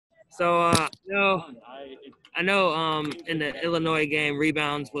I know in the Illinois game,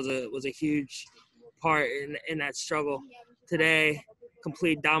 rebounds was a huge part in that struggle. Today,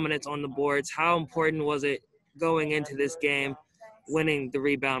 complete dominance on the boards. How important was it going into this game, winning the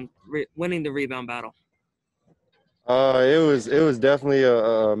rebound battle? It was definitely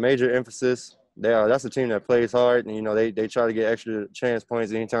a major emphasis. That's a team that plays hard, and they try to get extra chance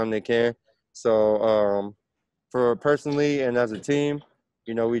points anytime they can. So for personally and as a team,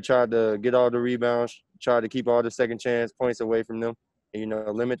 we tried to get all the rebounds, try to keep all the second chance points away from them, and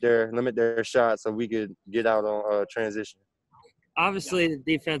limit their shots so we could get out on transition. Obviously, the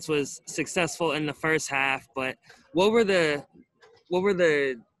defense was successful in the first half, but what were the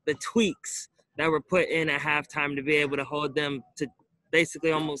tweaks that were put in at halftime to be able to hold them to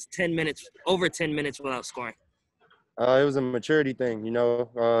basically almost 10 minutes, over 10 minutes without scoring? It was a maturity thing,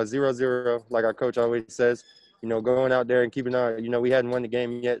 0-0, like our coach always says, going out there and keeping our, we hadn't won the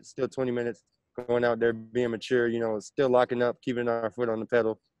game yet, still 20 minutes, going out there, being mature, still locking up, keeping our foot on the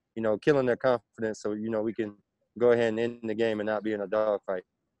pedal, killing their confidence so, we can go ahead and end the game and not be in a dogfight.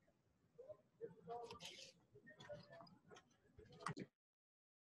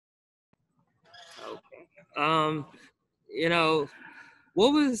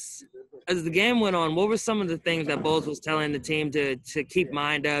 What was, as the game went on, what were some of the things that Boals was telling the team to keep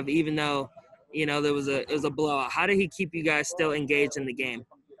mind of, even though, it was a blowout? How did he keep you guys still engaged in the game?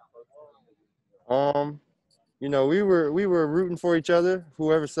 We were rooting for each other,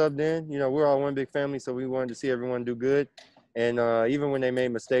 whoever subbed in. We're all one big family, so we wanted to see everyone do good. And even when they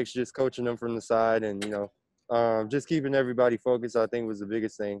made mistakes, just coaching them from the side and, just keeping everybody focused, I think was the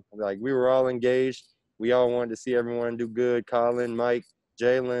biggest thing. Like, we were all engaged. We all wanted to see everyone do good. Colin, Mike,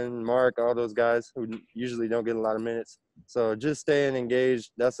 Jalen, Mark, all those guys who usually don't get a lot of minutes. So just staying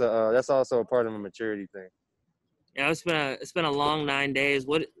engaged, that's also a part of a maturity thing. Yeah, it's been a long 9 days.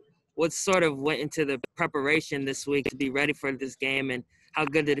 What sort of went into the preparation this week to be ready for this game, and how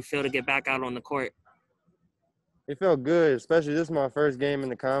good did it feel to get back out on the court? It felt good, especially this is my first game in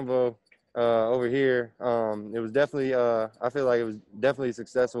the convo over here. It was definitely I feel like it was definitely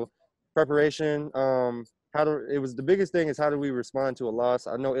successful. Preparation, it was the biggest thing is how do we respond to a loss?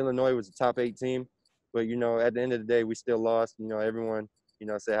 I know Illinois was a top 8 team, but at the end of the day we still lost. Everyone,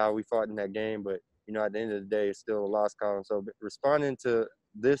 say how we fought in that game, but at the end of the day it's still a loss column. So responding to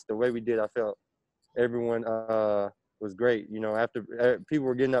this the way we did, I felt everyone was great. After people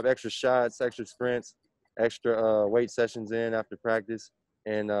were getting up extra shots, extra sprints, extra weight sessions in after practice,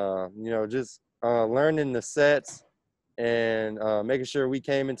 and just learning the sets and making sure we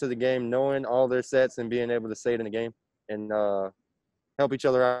came into the game knowing all their sets and being able to say it in the game and help each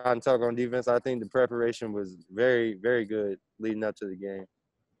other out and talk on defense. I think the preparation was very, very good leading up to the game.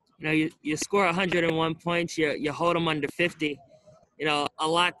 You score 101 points, you hold them under 50. A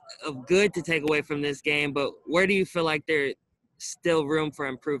lot of good to take away from this game, but where do you feel like there's still room for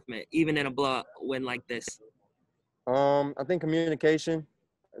improvement, even in a blowout win like this? I think communication.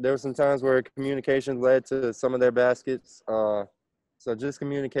 There were some times where communication led to some of their baskets. So just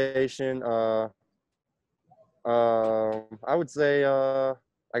communication. I would say, I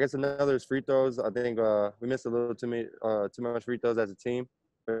guess another is free throws. I think we missed a little too much free throws as a team,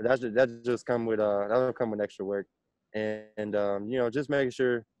 but that just come with that'll come with extra work, and just making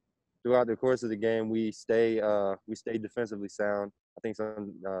sure throughout the course of the game we stay defensively sound. I think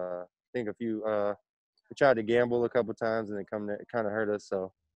a few we tried to gamble a couple times and it kind of hurt us.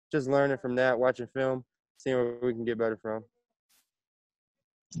 So just learning from that, watching film, seeing where we can get better from.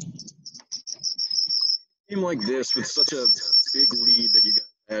 A game like this with such a big lead that you guys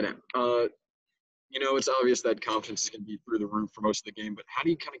had, it's obvious that confidence is going to be through the roof for most of the game, but how do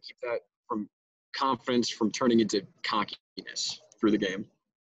you kind of keep that from confidence from turning into cockiness through the game?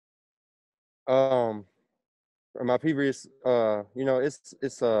 My previous,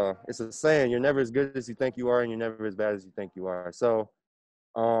 it's a saying, you're never as good as you think you are and you're never as bad as you think you are. So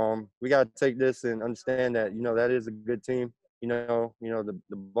we got to take this and understand that, that is a good team. The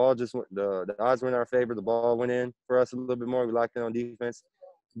ball just went, the odds were in our favor. The ball went in for us a little bit more. We locked in on defense,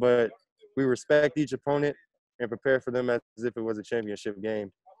 but we respect each opponent and prepare for them as if it was a championship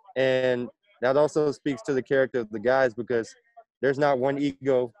game. And that also speaks to the character of the guys, because there's not one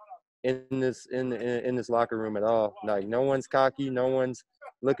ego in this locker room at all. Like, no one's cocky, no one's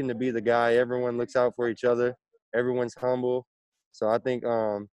looking to be the guy. Everyone looks out for each other. Everyone's humble. So I think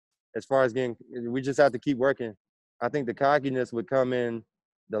as far as we just have to keep working. I think the cockiness would come in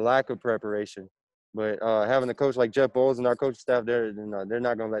the lack of preparation. But having a coach like Jeff Boals and our coaching staff, they're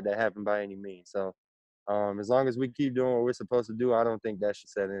not going to let that happen by any means. So as long as we keep doing what we're supposed to do, I don't think that should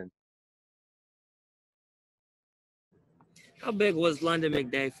set in. How big was Lunden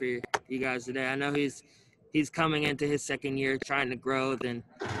McDay for you guys today? I know he's coming into his second year, trying to grow and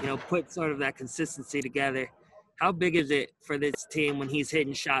put sort of that consistency together. How big is it for this team when he's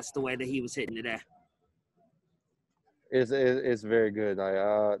hitting shots the way that he was hitting today? It's very good. Like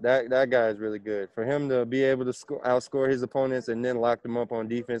that guy is really good. For him to be able to outscore his opponents and then lock them up on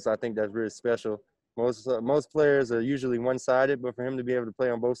defense, I think that's really special. Most players are usually one-sided, but for him to be able to play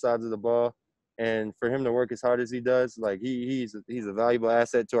on both sides of the ball, and for him to work as hard as he does, like he's a valuable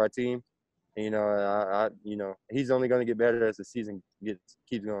asset to our team. And, he's only going to get better as the season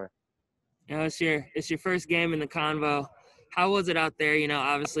keeps going. It's your first game in the Convo. How was it out there?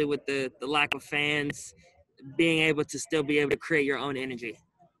 Obviously with the lack of fans, being able to still be able to create your own energy.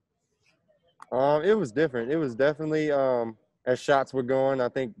 It was different. It was definitely as shots were going, I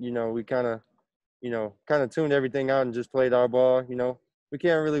think we kind of tuned everything out and just played our ball. We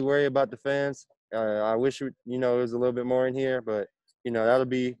can't really worry about the fans. I wish it was a little bit more in here, but that'll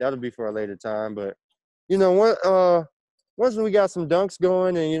be for a later time. But once we got some dunks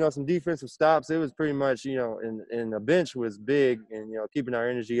going and some defensive stops, it was pretty much and the bench was big and keeping our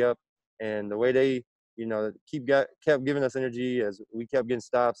energy up, and the way they kept giving us energy as we kept getting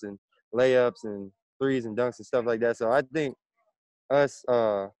stops and layups and threes and dunks and stuff like that. So I think us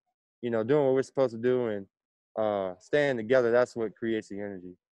doing what we're supposed to do and staying together, that's what creates the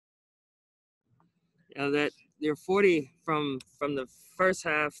energy. That you're 40 from the first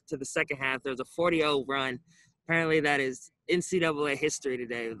half to the second half. There's a 40-0 run. Apparently that is NCAA history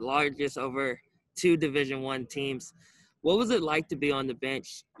today, the largest over 2 Division I teams. What was it like to be on the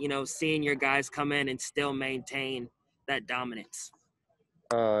bench, seeing your guys come in and still maintain that dominance?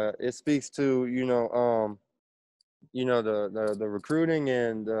 It speaks to the recruiting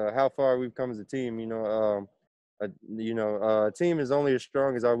and how far we've come as a team. A team is only as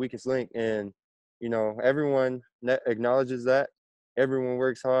strong as our weakest link, and everyone acknowledges that. Everyone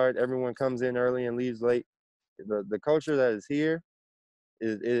works hard. Everyone comes in early and leaves late. The culture that is here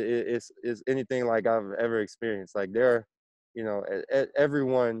is anything like I've ever experienced. Like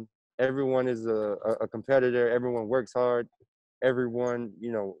everyone is a competitor. Everyone works hard. Everyone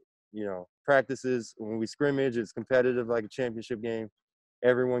practices. When we scrimmage, it's competitive like a championship game.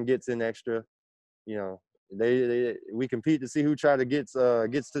 Everyone gets in extra. We compete to see who gets to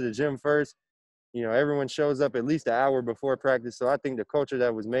the gym first. Everyone shows up at least an hour before practice. So I think the culture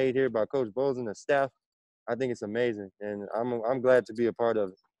that was made here by Coach Boals and the staff, I think it's amazing, and I'm glad to be a part of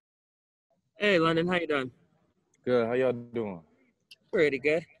it. Hey, Lunden, how you doing? Good. How y'all doing? Pretty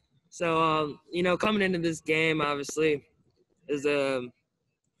good. So, coming into this game, obviously, is a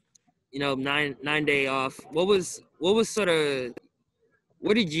 9-day off. What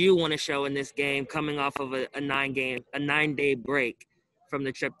did you want to show in this game coming off of a 9-day break from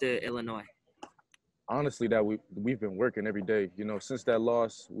the trip to Illinois? Honestly, that we've been working every day. Since that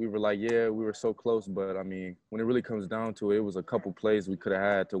loss, we were like, yeah, we were so close. But, I mean, when it really comes down to it, it was a couple plays we could have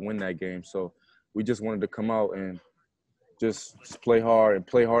had to win that game. So we just wanted to come out and just play hard and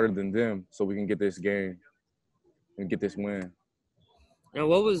play harder than them so we can get this game and get this win.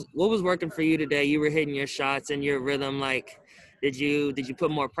 What was working for you today? You were hitting your shots and your rhythm. Like, did you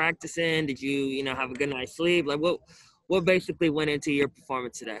put more practice in? Did you have a good night's sleep? Like, what basically went into your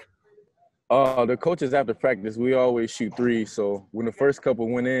performance today? The coaches after practice, we always shoot threes. So when the first couple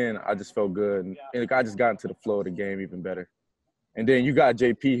went in, I just felt good. And I just got into the flow of the game even better. And then you got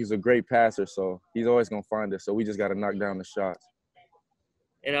JP, who's a great passer, so he's always going to find us. So we just got to knock down the shots.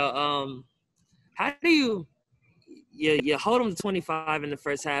 How do you hold them to 25 in the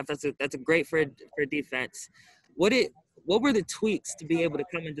first half? That's a great for defense. What were the tweaks to be able to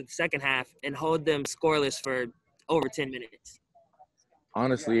come into the second half and hold them scoreless for over 10 minutes?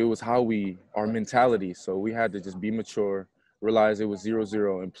 Honestly, it was our mentality. So we had to just be mature, realize it was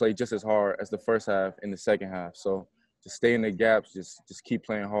 0-0, and play just as hard as the first half in the second half. So just stay in the gaps, just keep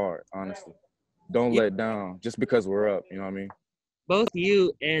playing hard, honestly. Don't let down just because we're up, you know what I mean? Both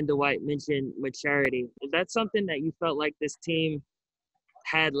you and Dwight mentioned maturity. Is that something that you felt like this team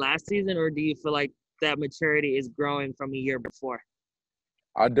had last season, or do you feel like that maturity is growing from a year before?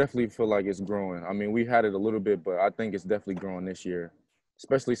 I definitely feel like it's growing. I mean, we had it a little bit, but I think it's definitely growing this year.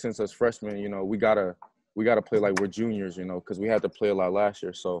 Especially since us freshmen, we gotta play like we're juniors, because we had to play a lot last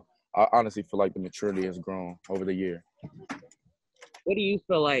year. So I honestly feel like the maturity has grown over the year. What do you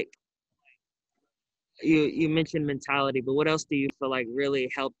feel like? You mentioned mentality, but what else do you feel like really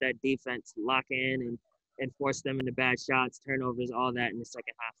helped that defense lock in and force them into bad shots, turnovers, all that in the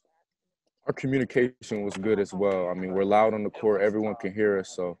second half? Our communication was good as well. I mean, we're loud on the court, everyone can hear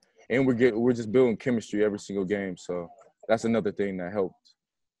us. So, and we're just building chemistry every single game. So that's another thing that helped.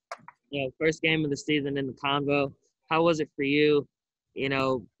 First game of the season in the Convo. How was it for you,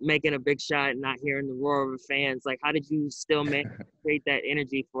 making a big shot and not hearing the roar of the fans? Like, how did you still create that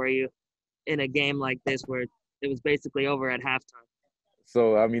energy for you in a game like this where it was basically over at halftime?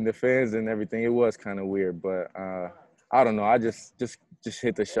 So I mean, the fans and everything, it was kind of weird, but I don't know. I just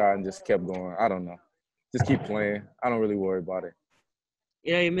hit the shot and just kept going. I don't know. Just keep playing. I don't really worry about it.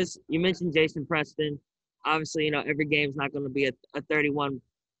 You mentioned Jason Preston. Obviously, every game's not going to be a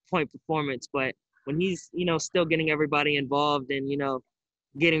 31-point performance, but when he's, still getting everybody involved and,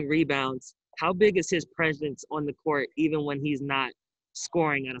 getting rebounds, how big is his presence on the court even when he's not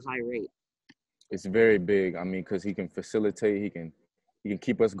scoring at a high rate? It's very big. I mean, because he can facilitate. He can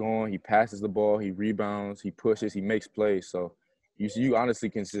keep us going. He passes the ball. He rebounds. He pushes. He makes plays. So you honestly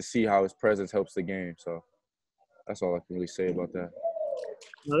can just see how his presence helps the game. So that's all I can really say about that.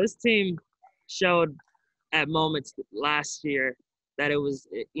 This team showed at moments last year that it was,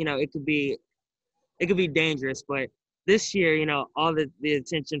 it could be dangerous, but this year, all the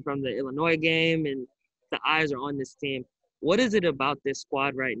attention from the Illinois game and the eyes are on this team. What is it about this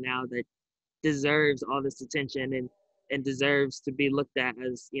squad right now that deserves all this attention and deserves to be looked at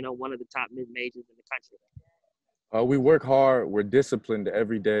as, one of the top mid-majors in the country? We work hard. We're disciplined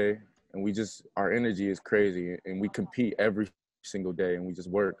every day, and our energy is crazy, and we compete every single day, and we just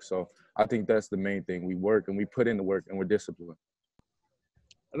work. So I think that's the main thing. We work, and we put in the work, and we're disciplined.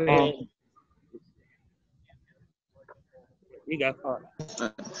 I mean, you go.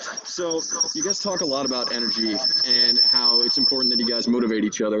 So you guys talk a lot about energy and how it's important that you guys motivate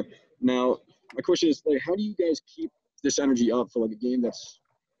each other. Now, my question is, how do you guys keep this energy up for a game that's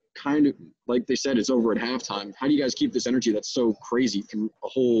kind of, like they said, it's over at halftime? How do you guys keep this energy that's so crazy through a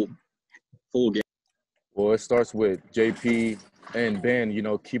whole full game? Well, it starts with JP and Ben,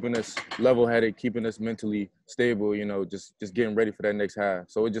 keeping us level-headed, keeping us mentally stable, just getting ready for that next half.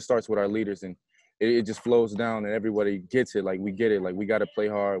 So it just starts with our leaders, and it just flows down, and everybody gets it. Like, we get it. Like, we got to play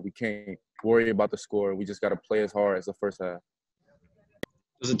hard. We can't worry about the score. We just got to play as hard as the first half.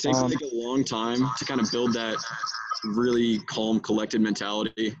 Does it take a long time to kind of build that really calm, collected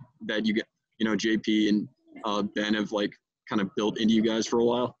mentality that you get, JP and Ben have kind of built into you guys for a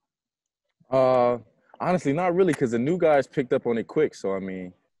while? Honestly, not really, because the new guys picked up on it quick. So I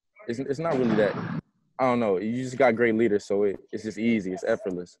mean, it's not really that. I don't know. You just got great leaders, so it's just easy. It's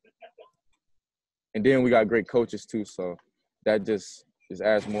effortless. And then we got great coaches too, so that just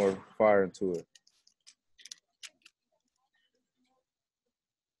adds more fire into it.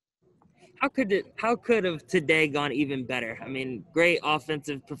 How could have today gone even better? I mean, great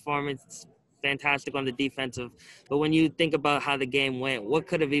offensive performance, fantastic on the defensive. But when you think about how the game went, what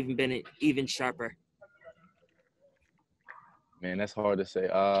could have even been even sharper? Man, that's hard to say.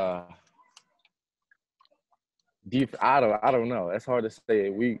 I don't know. That's hard to say.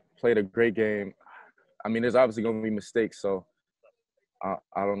 We played a great game. I mean, there's obviously going to be mistakes, so I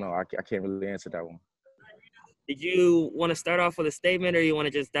don't know. I can't really answer that one. Did you want to start off with a statement, or you want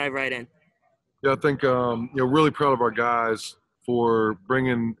to just dive right in? Yeah, I think really proud of our guys for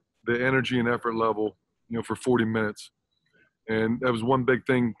bringing the energy and effort level, for 40 minutes. And that was one big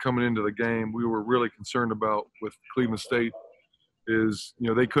thing coming into the game we were really concerned about with Cleveland State is,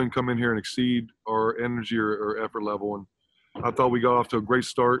 they couldn't come in here and exceed our energy or effort level. And I thought we got off to a great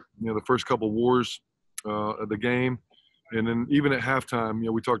start, the first couple of wars of the game. And then even at halftime,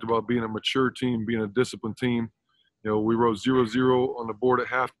 we talked about being a mature team, being a disciplined team. We wrote 0-0 on the board at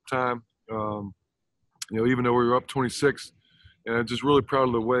halftime. Even though we were up 26, and I'm just really proud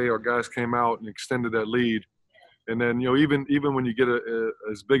of the way our guys came out and extended that lead. And then, even when you get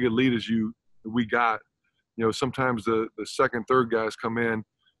as big a lead as we got, sometimes the second, third guys come in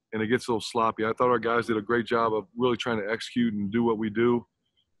and it gets a little sloppy. I thought our guys did a great job of really trying to execute and do what we do,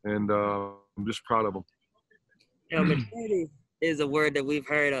 and I'm just proud of them. Maturity is a word that we've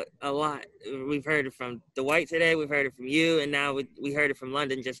heard a lot. We've heard it from Dwight today. We've heard it from you, and now we heard it from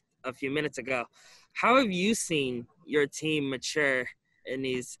Lunden just a few minutes ago. How have you seen your team mature in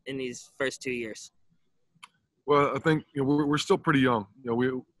these first 2 years? Well, I think we're still pretty young.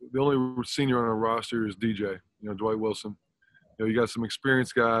 The only senior on our roster is DJ. Dwight Wilson. You got some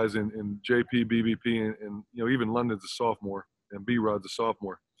experienced guys in JP, BBP, and even London's a sophomore, and B-Rod's a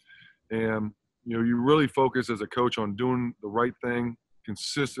sophomore. And you really focus as a coach on doing the right thing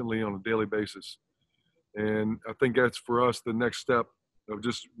consistently on a daily basis. And I think that's for us the next step of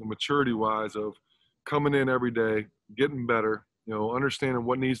just maturity-wise of coming in every day, getting better, understanding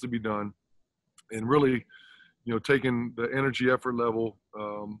what needs to be done, and really, taking the energy effort level,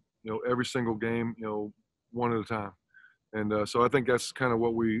 every single game, one at a time. And so I think that's kind of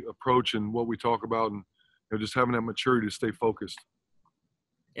what we approach and what we talk about, and just having that maturity to stay focused.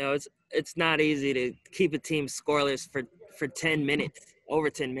 You know, it's not easy to keep a team scoreless for 10 minutes, over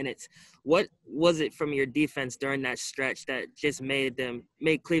 10 minutes. What was it from your defense during that stretch that just made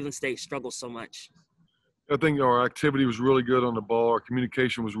Cleveland State struggle so much? I think our activity was really good on the ball. Our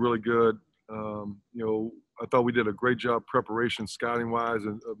communication was really good. I thought we did a great job preparation, scouting-wise,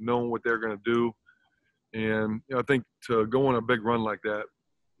 and of knowing what they're going to do. And I think to go on a big run like that,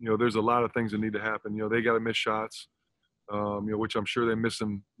 there's a lot of things that need to happen. They got to miss shots, which I'm sure they miss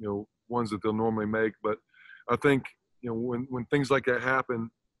them, ones that they'll normally make. But I think, when things like that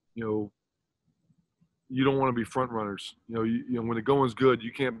happen, you don't want to be front runners. When the going's good,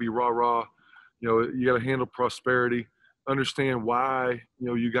 you can't be rah-rah. You got to handle prosperity, understand why,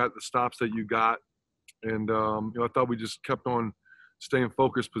 you got the stops that you got. And, I thought we just kept on staying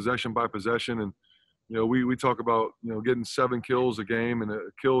focused possession by possession. And, we talk about, getting 7 kills a game, and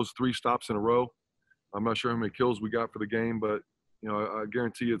kills 3 stops in a row. I'm not sure how many kills we got for the game, but, I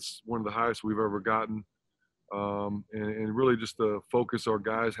guarantee it's one of the highest we've ever gotten. And really just the focus our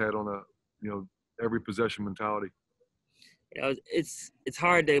guys had on every possession mentality. It's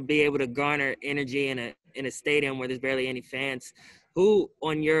hard to be able to garner energy in a stadium where there's barely any fans. Who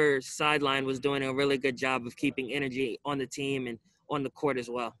on your sideline was doing a really good job of keeping energy on the team and on the court as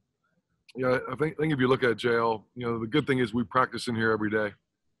well? Yeah, I think if you look at JL, the good thing is we practice in here every day,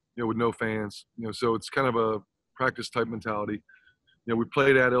 with no fans. So it's kind of a practice type mentality. We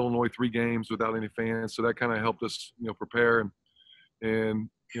played at Illinois 3 games without any fans, so that kind of helped us, prepare and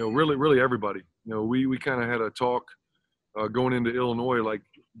really everybody. We kind of had a talk going into Illinois, like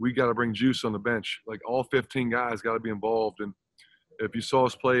we got to bring juice on the bench. Like all 15 guys got to be involved. And if you saw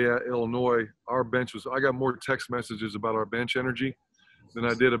us play at Illinois, our bench I got more text messages about our bench energy than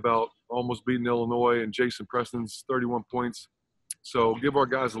I did about almost beating Illinois and Jason Preston's 31 points. So give our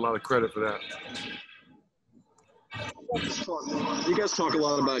guys a lot of credit for that. You guys talk a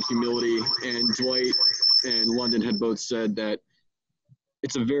lot about humility, and Dwight and Lunden had both said that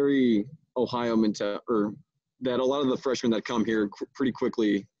it's a very Ohio mentality, or that a lot of the freshmen that come here pretty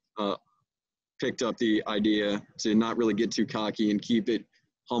quickly picked up the idea to not really get too cocky and keep it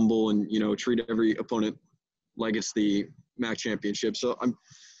humble and, treat every opponent like it's the MAC championship. So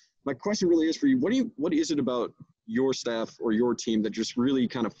my question really is for you, what is it about your staff or your team that just really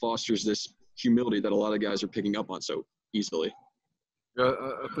kind of fosters this humility that a lot of guys are picking up on so easily? Yeah,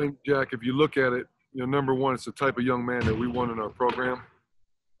 I think, Jack, if you look at it, number one, it's the type of young man that we want in our program.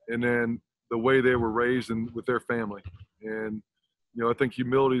 And then the way they were raised and with their family. And, I think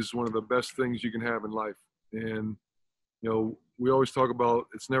humility is one of the best things you can have in life. And, we always talk about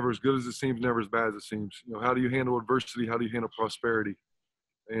it's never as good as it seems, never as bad as it seems. How do you handle adversity? How do you handle prosperity?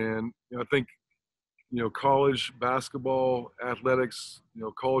 And, I think, college basketball, athletics,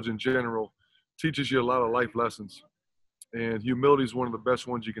 college in general teaches you a lot of life lessons. And humility is one of the best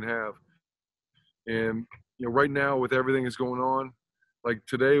ones you can have. And, right now with everything that's going on, like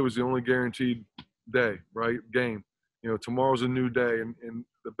today was the only guaranteed day, right? Game. Tomorrow's a new day. And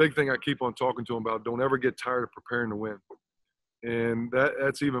the big thing I keep on talking to them about, don't ever get tired of preparing to win. And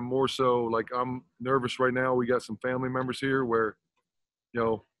that's even more so, like I'm nervous right now. We got some family members here where,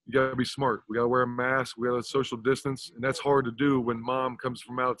 you got to be smart. We got to wear a mask. We got to social distance. And that's hard to do when mom comes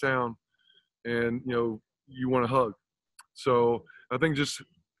from out of town and, you want to hug. So I think just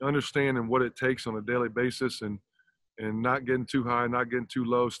understanding what it takes on a daily basis and not getting too high, not getting too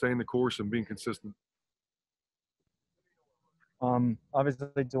low, staying the course and being consistent.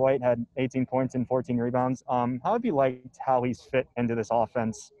 Obviously, Dwight had 18 points and 14 rebounds. How have you liked how he's fit into this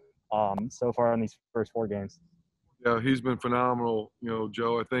offense so far in these first 4 games? Yeah, he's been phenomenal,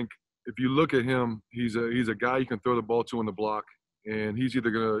 Joe. I think if you look at him, he's a guy you can throw the ball to in the block, and he's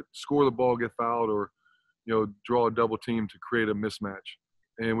either going to score the ball, get fouled, or, draw a double team to create a mismatch.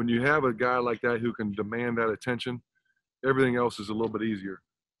 And when you have a guy like that who can demand that attention, everything else is a little bit easier.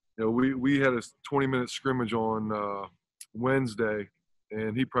 We had a 20-minute scrimmage on Wednesday,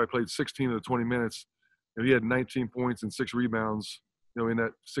 and he probably played 16 of the 20 minutes. He had 19 points and 6 rebounds, in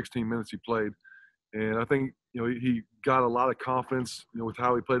that 16 minutes he played. And I think, he got a lot of confidence, with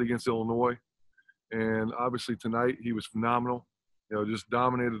how he played against Illinois. And obviously tonight he was phenomenal, just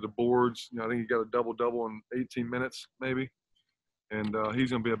dominated the boards. I think he got a double-double in 18 minutes maybe. And he's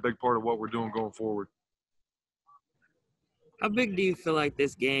going to be a big part of what we're doing going forward. How big do you feel like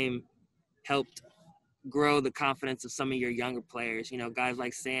this game helped grow the confidence of some of your younger players? Guys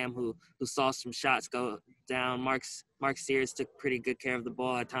like Sam who saw some shots go down. Mark Sears took pretty good care of the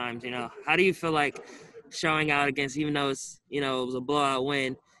ball at times. How do you feel like showing out against, even though it's, it was a blowout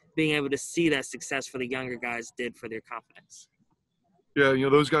win, being able to see that success for the younger guys did for their confidence? Yeah,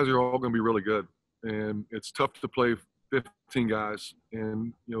 those guys are all going to be really good. And it's tough to play 15 guys,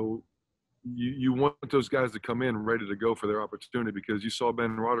 and you want those guys to come in ready to go for their opportunity, because you saw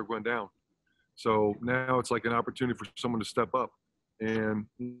Ben Roderick went down. So now it's like an opportunity for someone to step up. And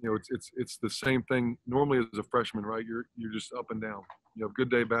it's the same thing normally as a freshman, right? You're just up and down. You have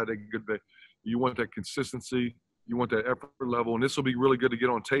good day, bad day, good day. You want that consistency. You want that effort level. And this will be really good to get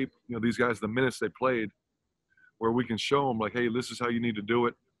on tape. These guys, the minutes they played, where we can show them like, hey, this is how you need to do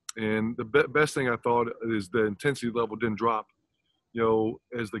it. And the best thing I thought is the intensity level didn't drop,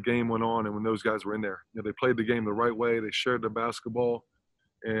 as the game went on and when those guys were in there. They played the game the right way. They shared the basketball.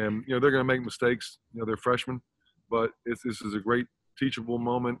 And, they're going to make mistakes. They're freshmen. But this is a great teachable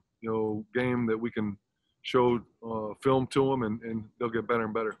moment, game that we can show film to them, and they'll get better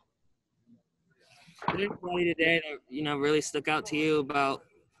and better. What did play today that, really stuck out to you about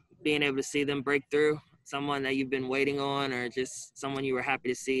being able to see them break through? Someone that you've been waiting on, or just someone you were happy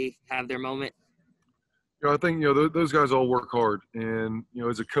to see have their moment? I think, those guys all work hard. And,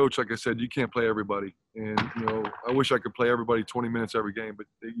 as a coach, like I said, you can't play everybody. And, I wish I could play everybody 20 minutes every game, but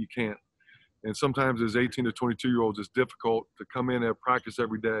you can't. And sometimes as 18 to 22-year-olds, it's difficult to come in and practice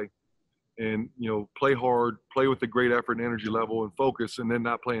every day and, play hard, play with a great effort and energy level and focus, and then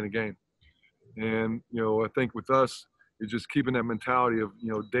not play in a game. And, I think with us, it's just keeping that mentality of,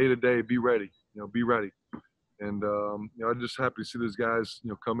 day to day, be ready, be ready. And, I'm just happy to see those guys,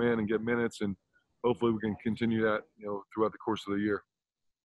 come in and get minutes, and hopefully we can continue that, throughout the course of the year.